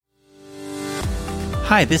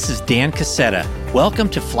Hi, this is Dan Cassetta. Welcome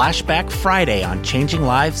to Flashback Friday on Changing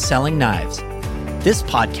Lives Selling Knives. This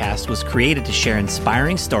podcast was created to share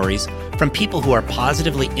inspiring stories from people who are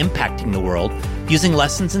positively impacting the world using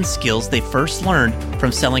lessons and skills they first learned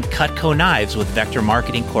from selling Cutco knives with Vector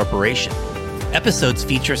Marketing Corporation. Episodes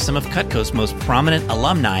feature some of Cutco's most prominent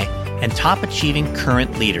alumni and top-achieving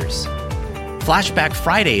current leaders. Flashback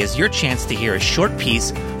Friday is your chance to hear a short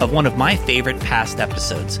piece of one of my favorite past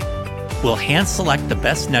episodes. We'll hand-select the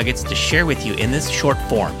best nuggets to share with you in this short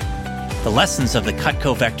form. The lessons of the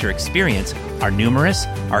Cutco Vector experience are numerous,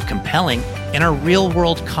 are compelling, and are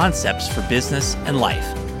real-world concepts for business and life.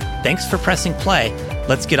 Thanks for pressing play.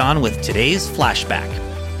 Let's get on with today's flashback.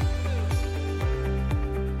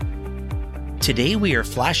 Today we are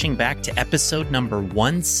flashing back to episode number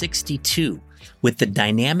 162 with the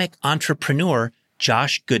dynamic entrepreneur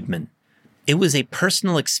Josh Goodman. It was a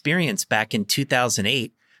personal experience back in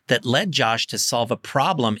 2008 that led Josh to solve a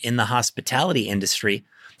problem in the hospitality industry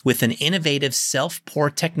with an innovative self-pour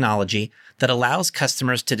technology that allows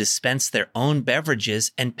customers to dispense their own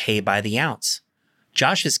beverages and pay by the ounce.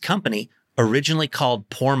 Josh's company, originally called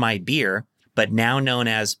Pour My Beer, but now known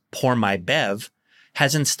as Pour My Bev,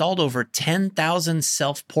 has installed over 10,000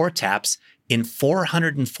 self-pour taps in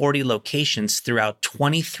 440 locations throughout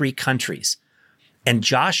 23 countries. And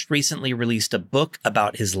Josh recently released a book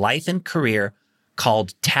about his life and career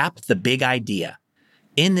called Tap the Big Idea.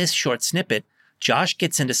 In this short snippet, Josh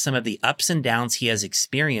gets into some of the ups and downs he has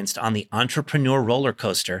experienced on the entrepreneur roller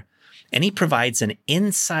coaster, and he provides an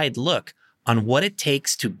inside look on what it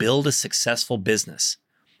takes to build a successful business.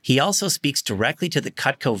 He also speaks directly to the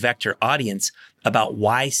Cutco Vector audience about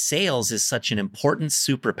why sales is such an important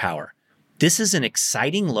superpower. This is an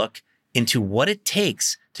exciting look into what it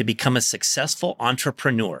takes to become a successful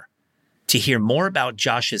entrepreneur. To hear more about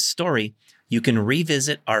Josh's story, you can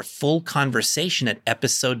revisit our full conversation at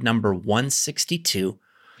episode number 162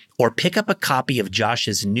 or pick up a copy of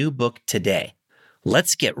Josh's new book today.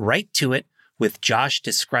 Let's get right to it with Josh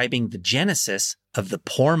describing the genesis of the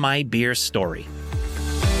Pour My Beer story.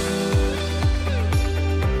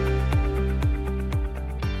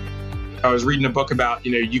 I was reading a book about,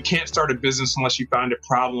 you can't start a business unless you find a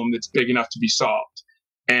problem that's big enough to be solved.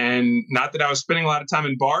 And not that I was spending a lot of time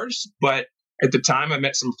in bars, but at the time I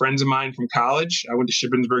met some friends of mine from college. I went to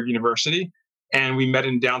Shippensburg University and we met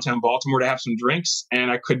in downtown Baltimore to have some drinks,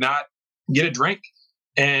 and I could not get a drink.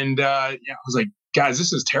 And I was like, guys,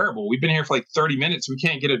 this is terrible. We've been here for like 30 minutes. We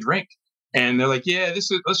can't get a drink. And they're like,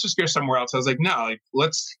 let's just go somewhere else. I was like, no,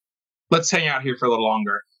 let's hang out here for a little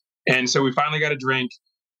longer. And so we finally got a drink.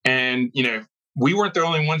 And, we weren't the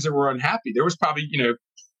only ones that were unhappy. There was probably,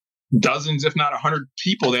 dozens, if not 100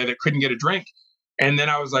 people there that couldn't get a drink. And then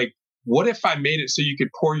I was like, what if I made it so you could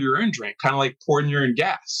pour your own drink, kind of like pouring your own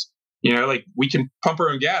gas? Like we can pump our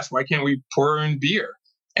own gas. Why can't we pour our own beer?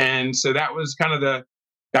 And so that was kind of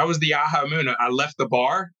the aha moment. I left the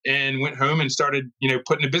bar and went home and started,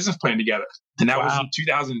 putting a business plan together. And that was in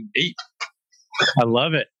 2008. I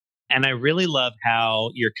love it. And I really love how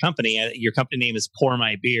your company name is Pour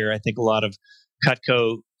My Beer. I think a lot of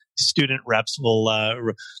Cutco student reps will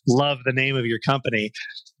love the name of your company.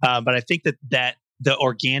 But I think that the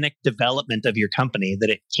organic development of your company,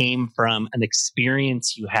 that it came from an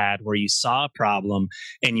experience you had where you saw a problem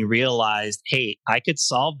and you realized, hey, I could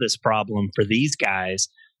solve this problem for these guys.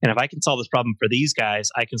 And if I can solve this problem for these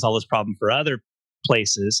guys, I can solve this problem for other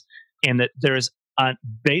places. And that there's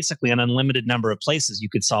basically an unlimited number of places you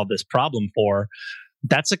could solve this problem for.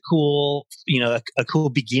 That's a cool, a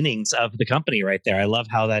cool beginnings of the company right there. I love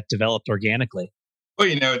how that developed organically. Well,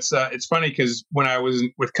 it's funny because when I was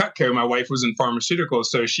with Cutco, my wife was in pharmaceuticals,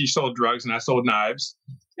 so she sold drugs and I sold knives.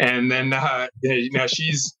 And then,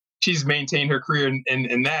 she's maintained her career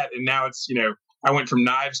in that. And now it's, I went from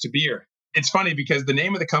knives to beer. It's funny because the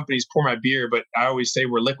name of the company is Pour My Beer, but I always say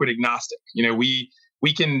we're liquid agnostic.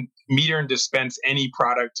 We can meter and dispense any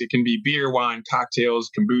product. It can be beer, wine, cocktails,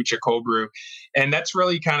 kombucha, cold brew. And that's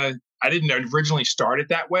really I didn't originally start it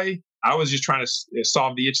that way. I was just trying to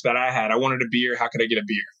solve the itch that I had. I wanted a beer. How could I get a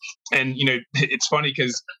beer? And, it's funny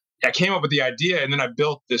because I came up with the idea and then I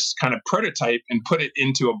built this kind of prototype and put it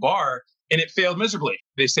into a bar, and it failed miserably.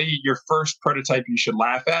 They say your first prototype you should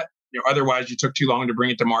laugh at. Otherwise you took too long to bring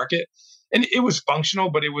it to market. And it was functional,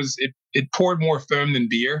 but it poured more foam than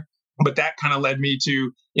beer. But that kind of led me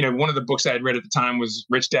to, one of the books I had read at the time was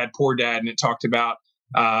Rich Dad, Poor Dad. And it talked about,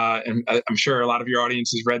 and I'm sure a lot of your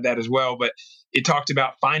audience has read that as well, but it talked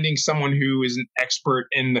about finding someone who is an expert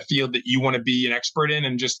in the field that you want to be an expert in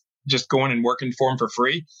and just going and working for them for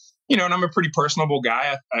free. And I'm a pretty personable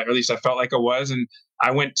guy, or at least I felt like I was. And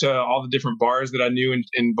I went to all the different bars that I knew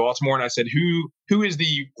in Baltimore, and I said, who is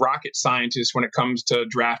the rocket scientist when it comes to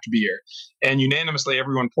draft beer? And unanimously,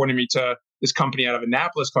 everyone pointed me to this company out of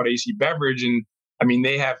Annapolis called AC Beverage. And I mean,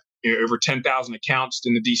 they have over 10,000 accounts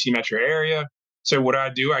in the DC metro area. So what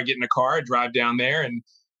do? I get in a car, I drive down there, and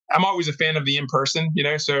I'm always a fan of the in-person,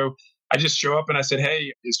 so I just show up and I said,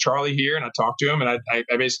 "Hey, is Charlie here?" And I talked to him, and I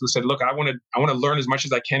basically said, "Look, I want to learn as much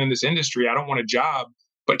as I can in this industry. I don't want a job,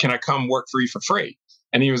 but can I come work for you for free?"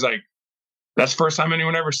 And he was like, "That's the first time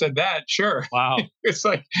anyone ever said that." Sure. Wow. It's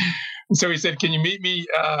like, so he said, "Can you meet me?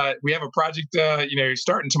 We have a project,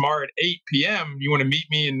 starting tomorrow at 8 p.m. You want to meet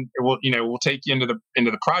me, and we'll take you into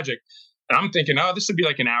the project." And I'm thinking, oh, this would be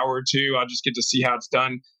like an hour or two. I'll just get to see how it's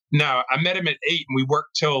done. No, I met him at 8, and we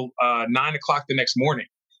worked till 9 o'clock the next morning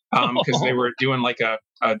because they were doing like a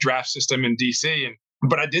draft system in DC.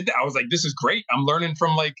 But I did that. I was like, this is great. I'm learning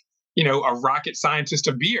from a rocket scientist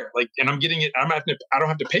of beer. And I'm getting it. I don't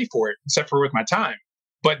have to pay for it except for with my time.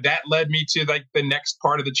 But that led me to like the next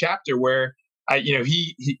part of the chapter where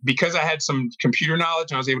he because I had some computer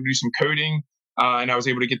knowledge and I was able to do some coding and I was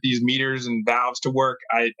able to get these meters and valves to work.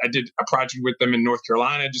 I did a project with them in North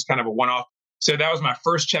Carolina, just kind of a one-off. So that was my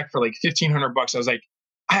first check for like $1,500. I was like,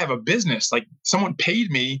 I have a business. Like someone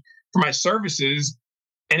paid me for my services,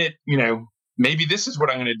 and maybe this is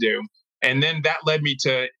what I'm going to do. And then that led me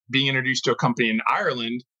to being introduced to a company in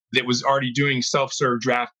Ireland that was already doing self-serve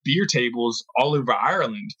draft beer tables all over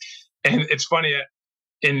Ireland. And it's funny,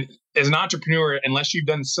 as an entrepreneur, unless you've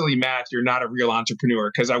done silly math, you're not a real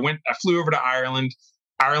entrepreneur. Because I flew over to Ireland.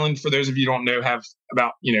 Ireland, for those of you who don't know, have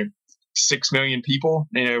about 6 million people,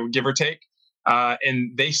 give or take.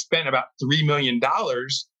 And they spent about $3 million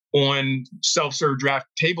on self-serve draft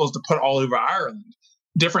tables to put all over Ireland.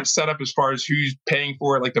 Different setup as far as who's paying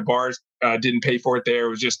for it. Like the bars didn't pay for it there. It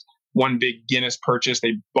was just one big Guinness purchase.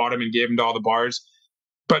 They bought them and gave them to all the bars.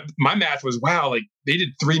 But my math was, wow, like they did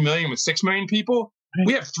 3 million with 6 million people.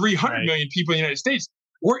 We have 300 million people in the United States.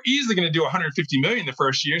 We're easily going to do 150 million the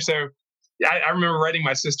first year. So I remember writing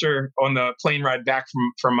my sister on the plane ride back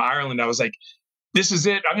from Ireland. I was like, this is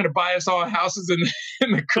it. I'm going to buy us all houses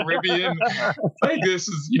in the Caribbean. Like this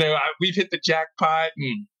is, we've hit the jackpot.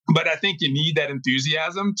 But I think you need that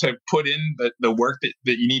enthusiasm to put in the work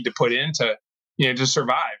that you need to put in to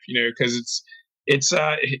survive, because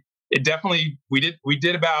it definitely, we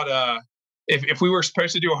did about, if we were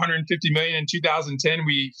supposed to do 150 million in 2010,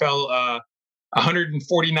 we fell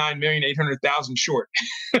 149,800,000 short.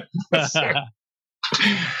 So,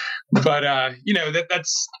 but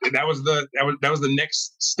that was the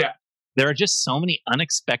next step. There are just so many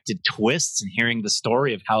unexpected twists in hearing the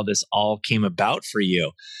story of how this all came about for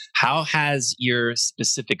you. How has your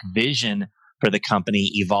specific vision for the company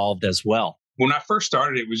evolved as well? When I first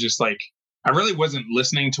started, it was just like, I really wasn't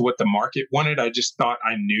listening to what the market wanted. I just thought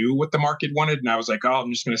I knew what the market wanted. And I was like,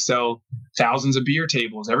 I'm just going to sell thousands of beer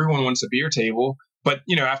tables. Everyone wants a beer table. But,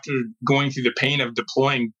 after going through the pain of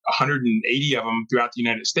deploying 180 of them throughout the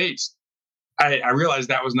United States, I realized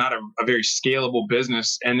that was not a very scalable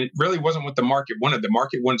business. And it really wasn't what the market wanted. The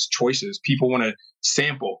market wants choices. People want to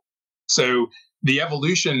sample. So the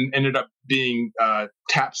evolution ended up being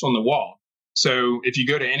taps on the wall. So if you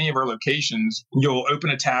go to any of our locations, you'll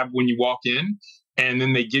open a tab when you walk in, and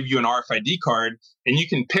then they give you an RFID card, and you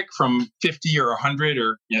can pick from 50 or 100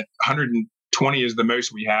 or 120 is the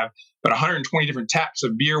most we have, but 120 different taps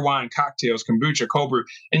of beer, wine, cocktails, kombucha, cold brew,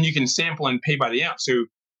 and you can sample and pay by the ounce. So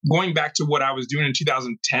going back to what I was doing in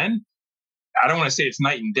 2010, I don't want to say it's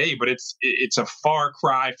night and day, but it's a far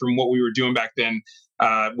cry from what we were doing back then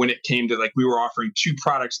when it came to like we were offering 2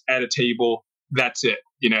 products at a table. That's it,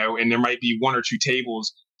 and there might be 1 or 2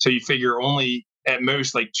 tables. So you figure only at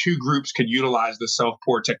most like 2 groups could utilize the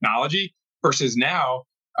self-pour technology versus now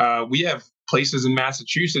we have places in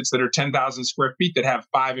Massachusetts that are 10,000 square feet that have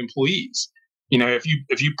 5 employees. If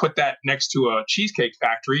you put that next to a cheesecake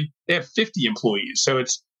factory, they have 50 employees. So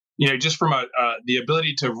it's, just from the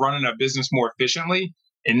ability to run a business more efficiently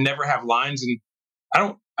and never have lines. And I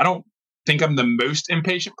don't think I'm the most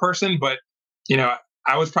impatient person, but,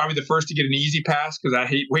 I was probably the first to get an easy pass because I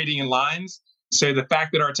hate waiting in lines. So the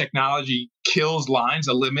fact that our technology kills lines,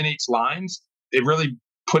 eliminates lines, it really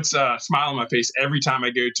puts a smile on my face every time I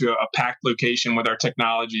go to a packed location with our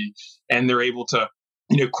technology, and they're able to,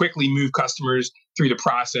 quickly move customers through the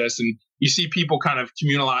process. And you see people kind of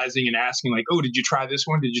communalizing and asking like, oh, did you try this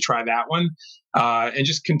one? Did you try that one? And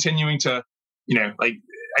just continuing to, I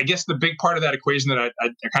guess the big part of that equation that I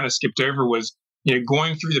kind of skipped over was,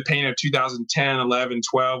 going through the pain of 2010, 11,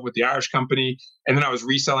 12 with the Irish company. And then I was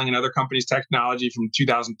reselling another company's technology from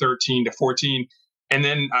 2013 to 14. And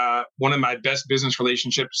then one of my best business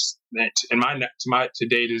relationships to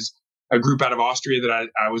date is a group out of Austria that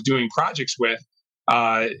I was doing projects with.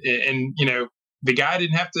 And the guy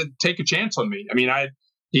didn't have to take a chance on me. I mean, I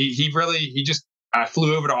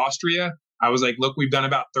flew over to Austria. I was like, look, we've done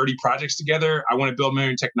about 30 projects together. I want to build my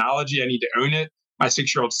own technology. I need to own it. My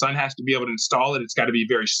 6-year-old son has to be able to install it. It's got to be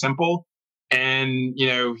very simple. And,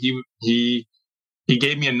 he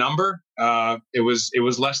gave me a number. It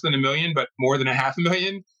was less than $1 million, but more than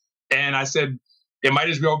 $500,000. And I said, it might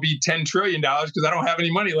as well be $10 trillion because I don't have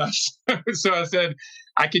any money left. So I said,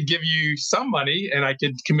 I could give you some money and I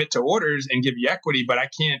could commit to orders and give you equity, but I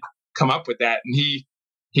can't come up with that. And he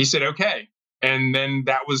said, okay. And then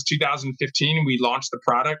that was 2015. We launched the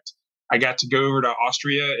product. I got to go over to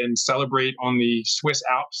Austria and celebrate on the Swiss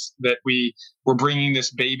Alps that we were bringing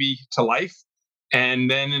this baby to life.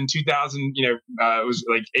 And then in 2000, it was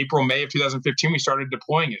like April, May of 2015, we started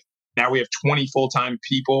deploying it. Now we have 20 full-time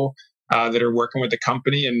people that are working with the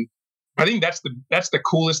company. And I think that's the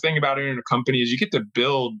coolest thing about owning a company is you get to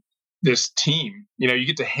build this team. You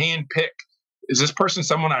get to hand pick. Is this person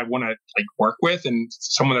someone I want to work with and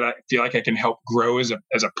someone that I feel like I can help grow as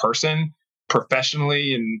a person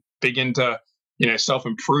professionally and big into,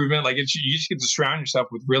 self-improvement? You just get to surround yourself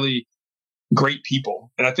with really great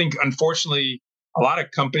people. And I think, unfortunately, a lot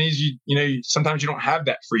of companies, sometimes you don't have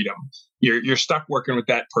that freedom. You're stuck working with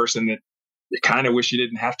that person that you kind of wish you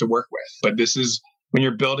didn't have to work with. But this is when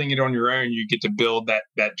you're building it on your own, you get to build that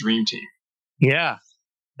dream team. Yeah,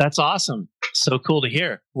 that's awesome. So cool to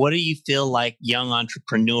hear. What do you feel like young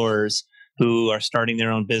entrepreneurs who are starting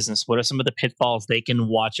their own business, what are some of the pitfalls they can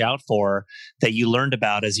watch out for that you learned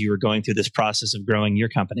about as you were going through this process of growing your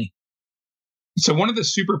company? So one of the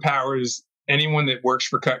superpowers anyone that works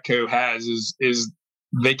for Cutco has is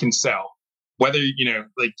they can sell. Whether,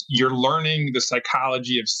 you're learning the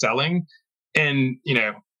psychology of selling, and,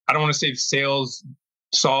 I don't want to say sales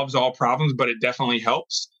solves all problems, but it definitely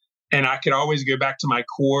helps. And I could always go back to my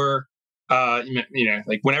core,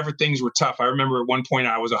 whenever things were tough. I remember at one point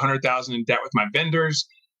I was $100,000 in debt with my vendors.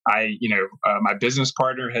 My business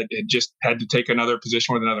partner had just had to take another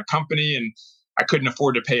position with another company, and I couldn't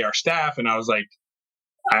afford to pay our staff. And I was like,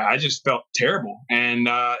 I just felt terrible. And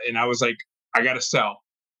I was like, I got to sell.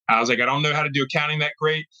 I was like, I don't know how to do accounting that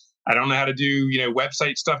great. I don't know how to do,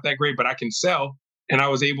 website stuff that great, but I can sell. And I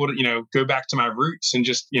was able to, go back to my roots and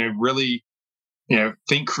just, really,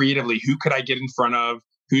 think creatively. Who could I get in front of?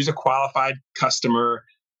 Who's a qualified customer?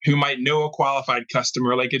 Who might know a qualified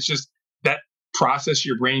customer? It's just that process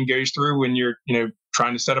your brain goes through when you're,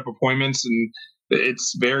 trying to set up appointments. And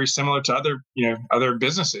it's very similar to other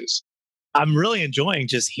businesses. I'm really enjoying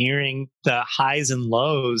just hearing the highs and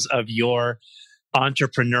lows of your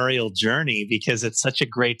entrepreneurial journey because it's such a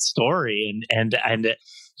great story. And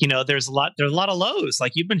there's a lot of lows.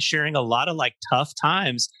 You've been sharing a lot of tough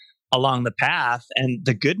times along the path. And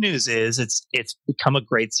the good news is it's become a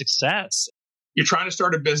great success. You're trying to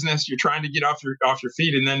start a business, you're trying to get off your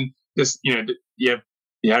feet, and then this, you have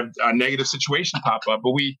a negative situation pop up.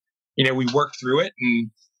 But we worked through it,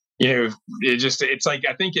 and it's like,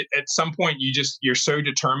 I think at some point you're so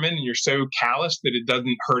determined and you're so callous that it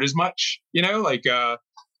doesn't hurt as much,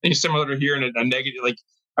 similar to hearing a negative, I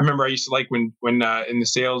remember I used to when in the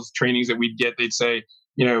sales trainings that we'd get, they'd say,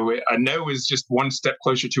 a no is just one step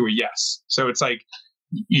closer to a yes. So it's like,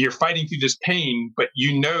 you're fighting through this pain, but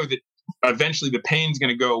that eventually the pain's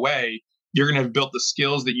going to go away. You're going to have built the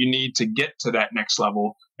skills that you need to get to that next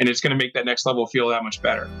level. And it's going to make that next level feel that much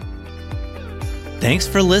better. Thanks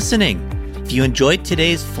for listening. If you enjoyed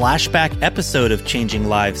today's flashback episode of Changing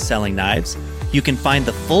Lives Selling Knives, you can find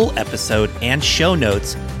the full episode and show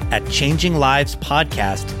notes at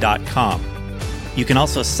changinglivespodcast.com. You can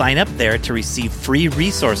also sign up there to receive free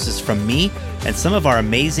resources from me and some of our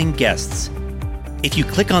amazing guests. If you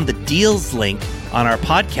click on the deals link on our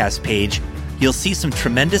podcast page, you'll see some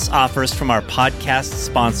tremendous offers from our podcast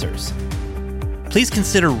sponsors. Please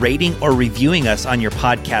consider rating or reviewing us on your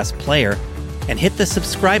podcast player and hit the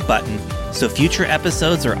subscribe button so future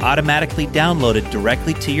episodes are automatically downloaded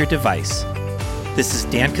directly to your device. This is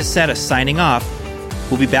Dan Cassetta signing off.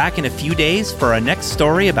 We'll be back in a few days for our next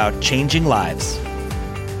story about changing lives.